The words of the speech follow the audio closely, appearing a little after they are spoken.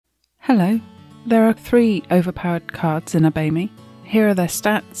Hello, there are 3 overpowered cards in Obey Me. Here are their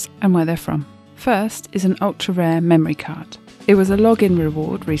stats and where they're from. First is an ultra rare memory card. It was a login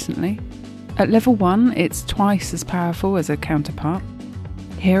reward recently. At level 1 it's twice as powerful as a counterpart.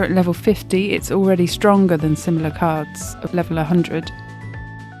 Here at level 50 it's already stronger than similar cards at level 100.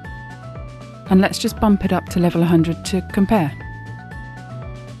 And let's just bump it up to level 100 to compare.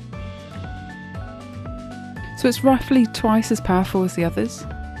 So it's roughly twice as powerful as the others.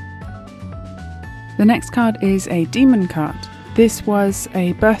 The next card is a demon card. This was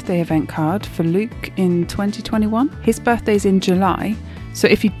a birthday event card for Luke in 2021. His birthday's in July, so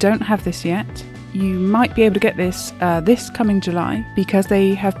if you don't have this yet, you might be able to get this this coming July because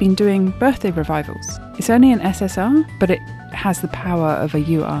they have been doing birthday revivals. It's only an SSR, but it has the power of a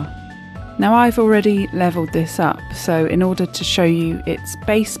UR. Now I've already leveled this up, so in order to show you its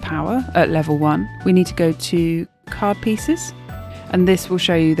base power at level 1, we need to go to card pieces, and this will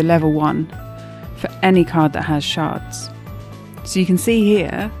show you the level 1 for any card that has shards. So you can see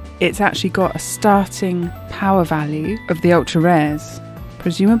here, it's actually got a starting power value of the ultra rares.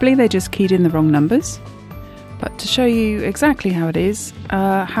 Presumably they just keyed in the wrong numbers. But to show you exactly how it is,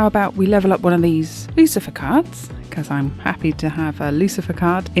 how about we level up one of these Lucifer cards, because I'm happy to have a Lucifer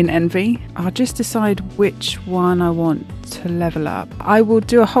card in Envy. I'll just decide which one I want to level up. I will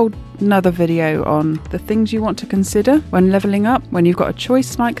do a whole another video on the things you want to consider when leveling up, when you've got a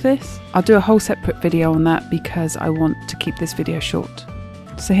choice like this. I'll do a whole separate video on that because I want to keep this video short.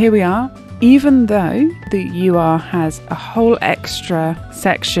 So here we are. Even though the UR has a whole extra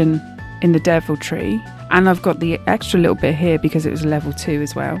section in the devil tree, and I've got the extra little bit here because it was level 2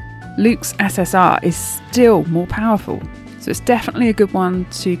 as well, Luke's SSR is still more powerful. So it's definitely a good one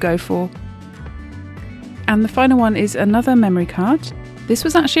to go for. And the final one is another memory card. This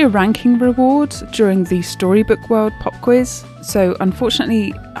was actually a ranking reward during the Storybook World pop quiz, so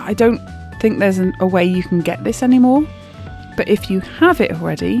unfortunately I don't think there's a way you can get this anymore, but if you have it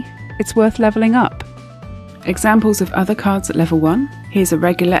already, it's worth levelling up. Examples of other cards at level 1. Here's a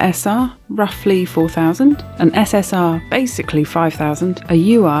regular SR, roughly 4,000, an SSR, basically 5,000,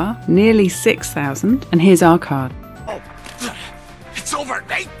 a UR, nearly 6,000, and here's our card. Oh, it's over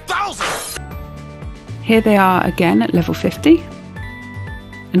 8,000! Here they are again at level 50.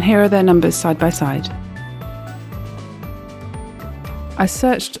 And here are their numbers side by side. I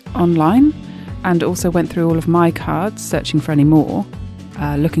searched online and also went through all of my cards, searching for any more,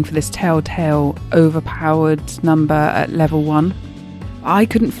 looking for this telltale overpowered number at level 1. I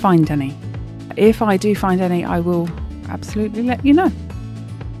couldn't find any. If I do find any, I will absolutely let you know.